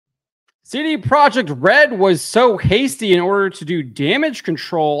CD Projekt Red was so hasty in order to do damage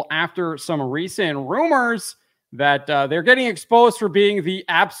control after some recent rumors that they're getting exposed for being the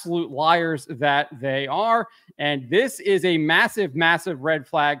absolute liars that they are. And this is a massive, massive red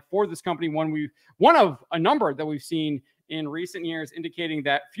flag for this company. One of a number that we've seen in recent years, indicating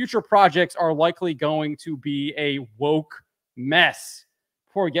that future projects are likely going to be a woke mess.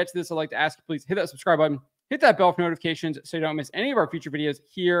 Before we get to this, I'd like to ask you, please hit that subscribe button, hit that bell for notifications so you don't miss any of our future videos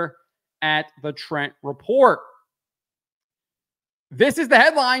here at the Trent Report. This is the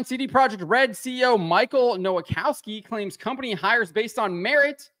headline. CD Projekt Red CEO Michael Nowakowski claims company hires based on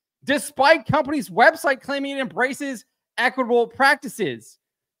merit, despite company's website claiming it embraces equitable practices.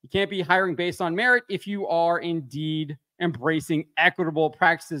 You can't be hiring based on merit if you are indeed embracing equitable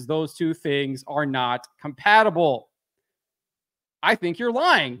practices. Those two things are not compatible. I think you're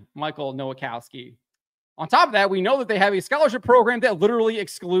lying, Michael Nowakowski. On top of that, we know that they have a scholarship program that literally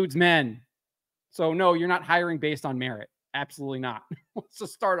excludes men. So no, you're not hiring based on merit. Absolutely not. Let's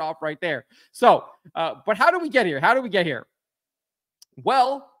just start off right there. So, but how do we get here? How do we get here?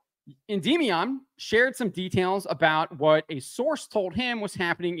 Well, Endymion shared some details about what a source told him was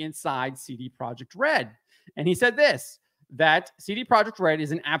happening inside CD Projekt Red. And he said this, that CD Projekt Red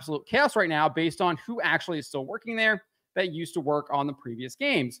is in absolute chaos right now based on who actually is still working there that used to work on the previous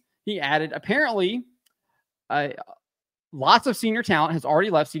games. He added, apparently, lots of senior talent has already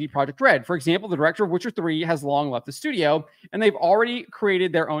left CD Projekt Red. For example, the director of Witcher 3 has long left the studio, and they've already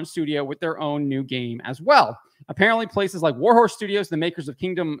created their own studio with their own new game as well. Apparently, places like Warhorse Studios, the makers of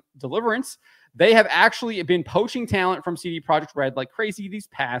Kingdom Deliverance, they have actually been poaching talent from CD Projekt Red like crazy these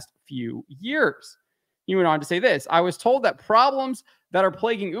past few years. He went on to say this, I was told that problems that are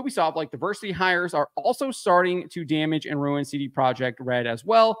plaguing Ubisoft, like diversity hires, are also starting to damage and ruin CD Projekt Red as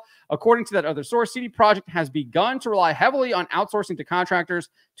well. According to that other source, CD Projekt has begun to rely heavily on outsourcing to contractors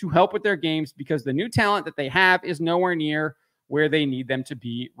to help with their games because the new talent that they have is nowhere near where they need them to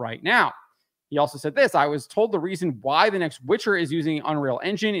be right now. He also said this, I was told the reason why the next Witcher is using Unreal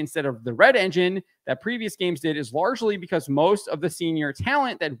Engine instead of the Red Engine that previous games did is largely because most of the senior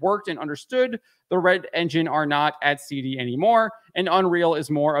talent that worked and understood the Red Engine are not at CD anymore, and Unreal is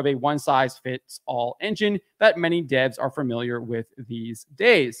more of a one-size-fits-all engine that many devs are familiar with these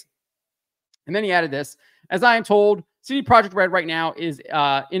days. And then he added this, as I am told, CD Projekt Red right now is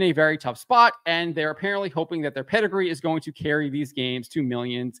in a very tough spot, and they're apparently hoping that their pedigree is going to carry these games to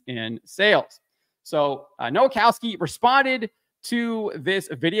millions in sales. So Nowakowski responded to this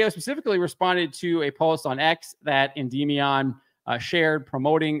video, specifically responded to a post on X that Endymion shared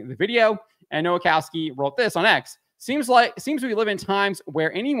promoting the video. And Nowakowski wrote this on X. Seems we live in times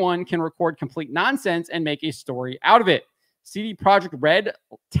where anyone can record complete nonsense and make a story out of it. CD Projekt Red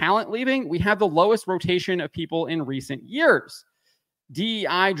talent leaving, we have the lowest rotation of people in recent years.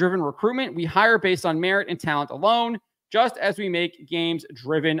 DEI-driven recruitment, we hire based on merit and talent alone, just as we make games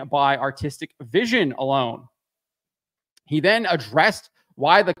driven by artistic vision alone. He then addressed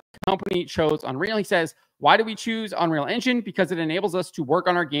why the company chose Unreal. He says, why do we choose Unreal Engine? Because it enables us to work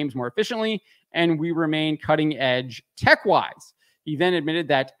on our games more efficiently, and we remain cutting edge tech-wise. He then admitted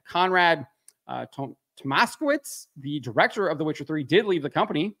that Konrad Tomaskowitz, the director of The Witcher 3, did leave the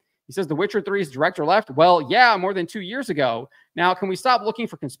company. He says The Witcher 3's director left. Well, yeah, more than 2 years ago. Now, can we stop looking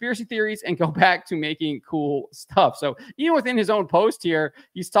for conspiracy theories and go back to making cool stuff? So even within his own post here,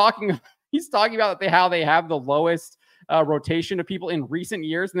 he's talking about how they have the lowest rotation of people in recent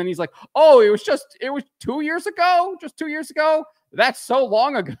years. And then he's like, oh, it was 2 years ago, just 2 years ago. That's so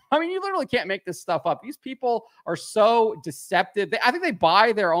long ago. I mean, you literally can't make this stuff up. These people are so deceptive. I think they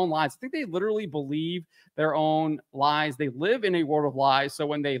buy their own lies. I think they literally believe their own lies. They live in a world of lies. So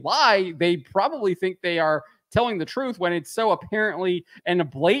when they lie, they probably think they are telling the truth when it's so apparently and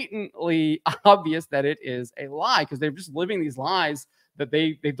blatantly obvious that it is a lie, because they're just living these lies that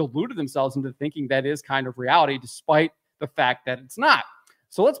they've deluded themselves into thinking that is kind of reality, despite the fact that it's not.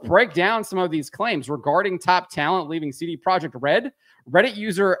 So let's break down some of these claims regarding top talent leaving CD Projekt Red. Reddit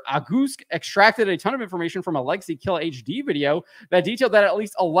user Agusk extracted a ton of information from a Legacy Kill HD video that detailed that at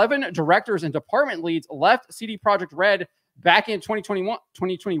least 11 directors and department leads left CD Projekt Red back in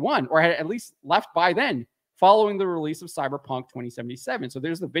 2021, or had at least left by then, following the release of Cyberpunk 2077. So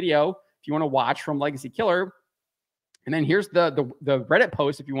there's the video if you want to watch from Legacy Killer. And then here's the Reddit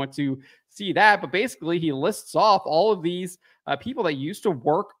post if you want to see that. But basically, he lists off all of these people that used to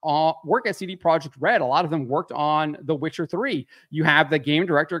work at CD Projekt Red. A lot of them worked on The Witcher 3. You have the game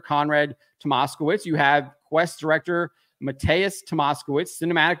director, Konrad Tomaskowitz. You have quest director, Mateusz Tomaskowitz.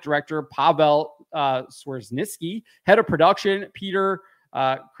 Cinematic director, Paweł Swiernowski. Head of production, Peter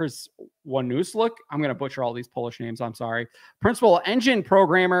Chris Wanuslik. I'm going to butcher all these Polish names. I'm sorry. Principal engine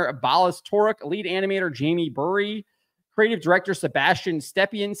programmer Balas Torek, lead animator Jamie Burry, creative director Sebastian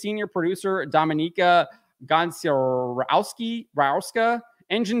Stepien, senior producer Dominika Gonsarowska,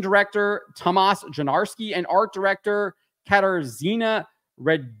 engine director Tomasz Janarski, and art director Katarzyna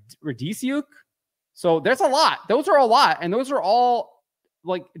Radisiuk. So there's a lot. Those are a lot. And those are all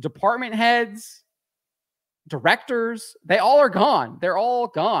like department heads, directors. They all are gone. They're all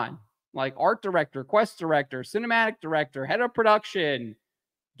gone. Like art director, quest director, cinematic director, head of production,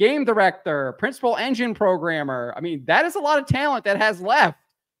 game director, principal engine programmer. I mean, that is a lot of talent that has left.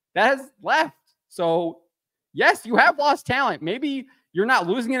 That has left. So yes, you have lost talent. Maybe you're not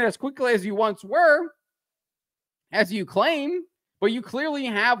losing it as quickly as you once were, as you claim, but you clearly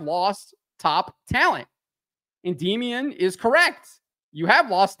have lost top talent. Endymion is correct. You have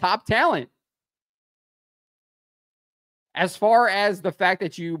lost top talent. As far as the fact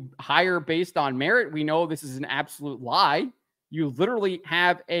that you hire based on merit, we know this is an absolute lie. You literally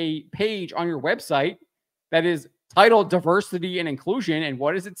have a page on your website that is titled Diversity and Inclusion. And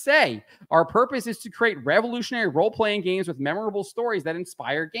what does it say? Our purpose is to create revolutionary role-playing games with memorable stories that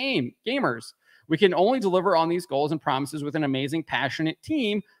inspire gamers. We can only deliver on these goals and promises with an amazing, passionate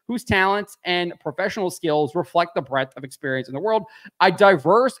team whose talents and professional skills reflect the breadth of experience in the world. A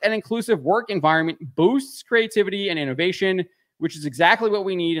diverse and inclusive work environment boosts creativity and innovation, which is exactly what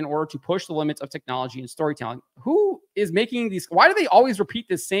we need in order to push the limits of technology and storytelling. Who is making these? Why do they always repeat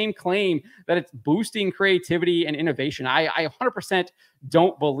the same claim that it's boosting creativity and innovation? I 100%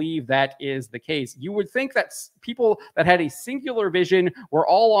 don't believe that is the case. You would think that people that had a singular vision were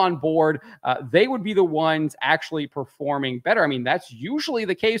all on board. They would be the ones actually performing better. I mean, that's usually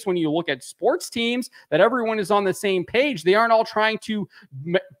the case when you look at sports teams, that everyone is on the same page. They aren't all trying to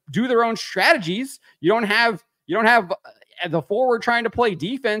do their own strategies. You don't have the forward trying to play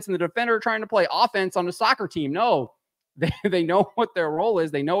defense and the defender trying to play offense on the soccer team. No, they know what their role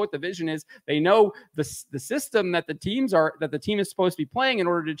is. They know what the vision is. They know the system that the team is supposed to be playing in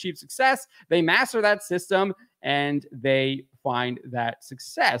order to achieve success. They master that system and they find that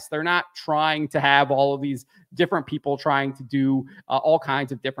success. They're not trying to have all of these different people trying to do all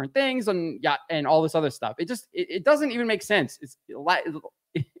kinds of different things and all this other stuff. It doesn't even make sense.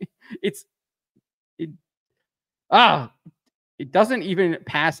 It doesn't even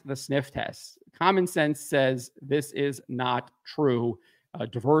pass the sniff test. Common sense says this is not true. A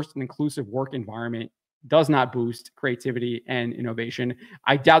diverse and inclusive work environment does not boost creativity and innovation.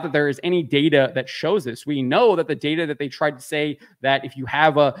 I doubt that there is any data that shows this. We know that the data that they tried to say that if you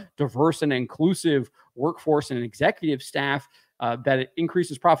have a diverse and inclusive workforce and executive staff, that it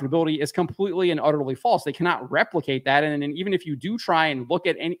increases profitability is completely and utterly false. They cannot replicate that. And even if you do try and look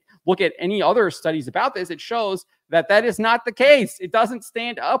at any other studies about this, it shows that that is not the case. It doesn't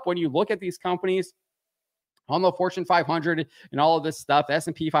stand up when you look at these companies on the Fortune 500 and all of this stuff, the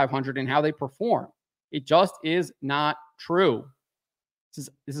S&P 500, and how they perform. It just is not true. This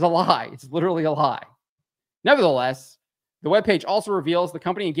is a lie. It's literally a lie. Nevertheless, the webpage also reveals the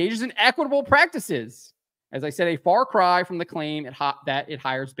company engages in equitable practices. As I said, a far cry from the claim that it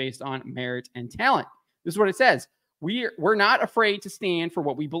hires based on merit and talent. This is what it says. We're not afraid to stand for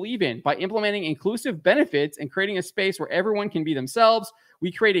what we believe in. By implementing inclusive benefits and creating a space where everyone can be themselves,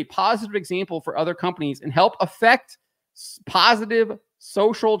 we create a positive example for other companies and help affect positive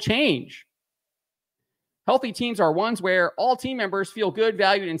social change. Healthy teams are ones where all team members feel good,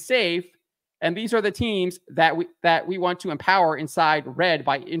 valued, and safe. And these are the teams that we want to empower inside Red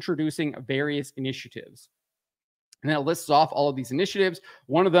by introducing various initiatives. And then it lists off all of these initiatives.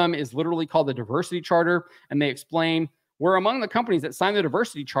 One of them is literally called the Diversity Charter. And they explain, we're among the companies that signed the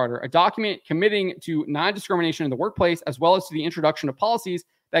Diversity Charter, a document committing to non-discrimination in the workplace, as well as to the introduction of policies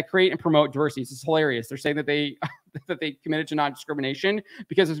that create and promote diversity. This is hilarious. They're saying that they committed to non-discrimination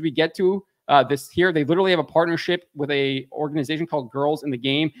because as we get to this here, they literally have a partnership with a organization called Girls in the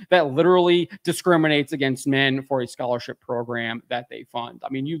Game that literally discriminates against men for a scholarship program that they fund. I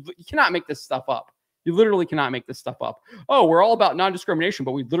mean, you cannot make this stuff up. You literally cannot make this stuff up. Oh, we're all about non-discrimination,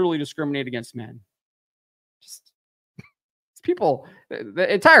 but we literally discriminate against men. Just people,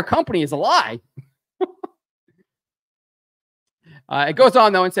 the entire company is a lie. It goes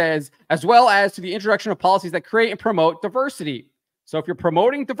on, though, and says, as well as to the introduction of policies that create and promote diversity. So if you're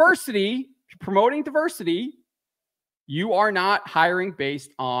promoting diversity, you are not hiring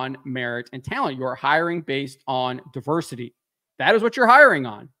based on merit and talent. You are hiring based on diversity. That is what you're hiring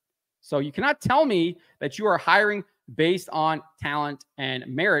on. So you cannot tell me that you are hiring based on talent and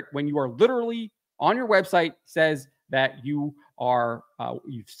merit when you are literally on your website says that you are,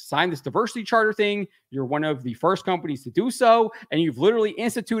 you've signed this diversity charter thing. You're one of the first companies to do so. And you've literally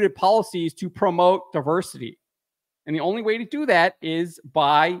instituted policies to promote diversity. And the only way to do that is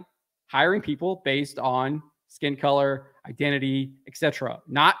by hiring people based on skin color, identity, etc.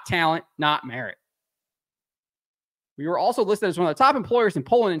 Not talent, not merit. We were also listed as one of the top employers in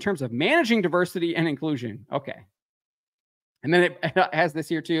Poland in terms of managing diversity and inclusion. Okay. And then it has this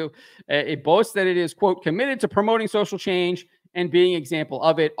here too. It boasts that it is, quote, committed to promoting social change and being an example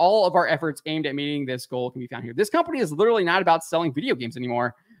of it. All of our efforts aimed at meeting this goal can be found here. This company is literally not about selling video games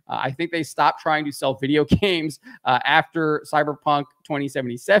anymore. I think they stopped trying to sell video games after Cyberpunk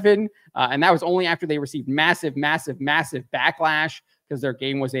 2077. And that was only after they received massive backlash because their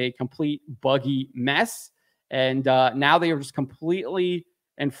game was a complete buggy mess. And now they are just completely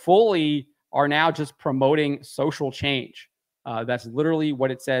and fully are now just promoting social change. That's literally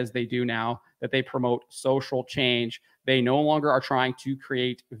what it says they do now, that they promote social change. They no longer are trying to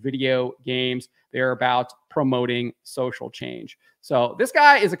create video games. They're about promoting social change. So this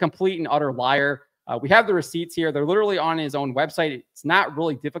guy is a complete and utter liar. We have the receipts here. They're literally on his own website. It's not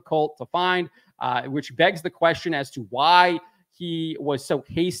really difficult to find, which begs the question as to why he was so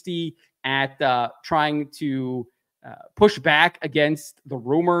hasty at trying to push back against the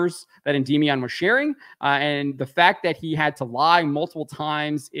rumors that Endymion was sharing. And the fact that he had to lie multiple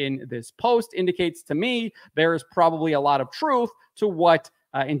times in this post indicates to me there is probably a lot of truth to what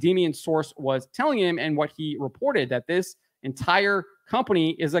Endymion's source was telling him and what he reported, that this entire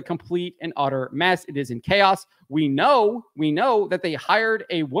company is a complete and utter mess. It is in chaos. We know that they hired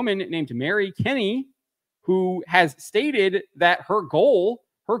a woman named Mary Kinney, who has stated that her goal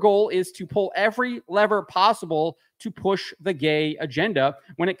is to pull every lever possible to push the gay agenda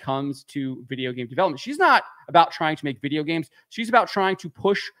when it comes to video game development. She's not about trying to make video games. She's about trying to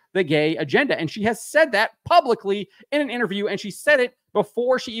push the gay agenda. And she has said that publicly in an interview. And she said it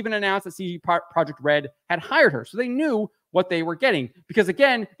before she even announced that CD Projekt Red had hired her. So they knew what they were getting, because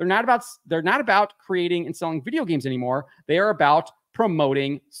again, they're not about creating and selling video games anymore. They are about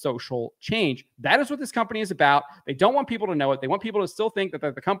promoting social change. That is what this company is about. They don't want people to know it. They want people to still think that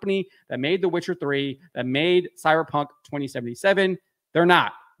they're the company that made The Witcher 3, that made Cyberpunk 2077. They're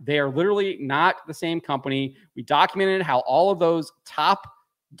not. They are literally not the same company. We documented how all of those top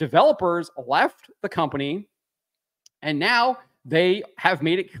developers left the company, and now they have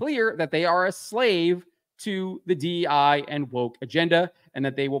made it clear that they are a slave to the DEI and woke agenda, and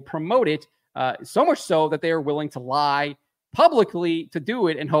that they will promote it, so much so that they are willing to lie publicly to do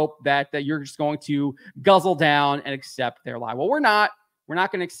it and hope that you're just going to guzzle down and accept their lie. Well, we're not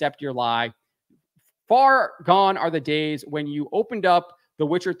going to accept your lie. Far gone are the days when you opened up The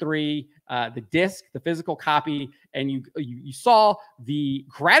Witcher 3, the disc, the physical copy, and you saw the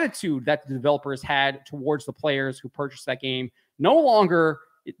gratitude that the developers had towards the players who purchased that game. No longer,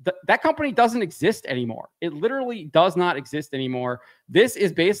 that company doesn't exist anymore. It literally does not exist anymore. This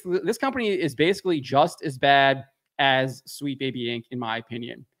company is basically just as bad as Sweet Baby Inc., in my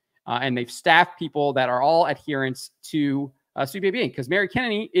opinion. And they've staffed people that are all adherents to Sweet Baby Inc., because Mary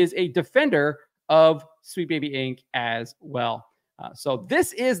Kennedy is a defender of Sweet Baby Inc. as well. So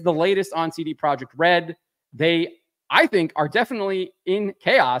this is the latest on CD Projekt Red. They, I think, are definitely in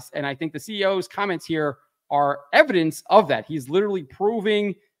chaos. And I think the CEO's comments here are evidence of that. He's literally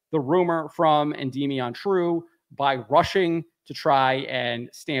proving the rumor from Endymion true by rushing to try and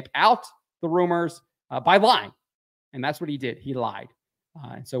stamp out the rumors by lying. And that's what he did. He lied.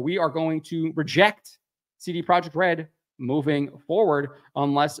 And so we are going to reject CD Projekt Red moving forward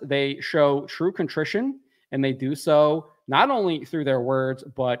unless they show true contrition, and they do so not only through their words,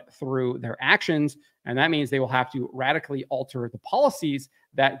 but through their actions. And that means they will have to radically alter the policies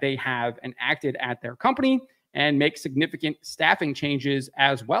that they have enacted at their company and make significant staffing changes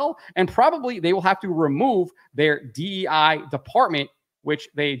as well. And probably they will have to remove their DEI department, which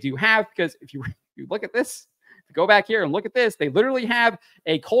they do have, because if you look at this, go back here and look at this, they literally have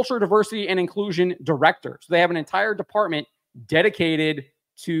a culture, diversity, and inclusion director. So they have an entire department dedicated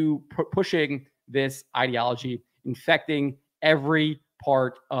to pushing this ideology, infecting every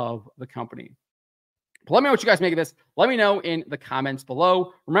part of the company. But let me know what you guys make of this. Let me know in the comments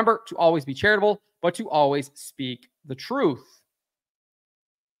below. Remember to always be charitable, but to always speak the truth.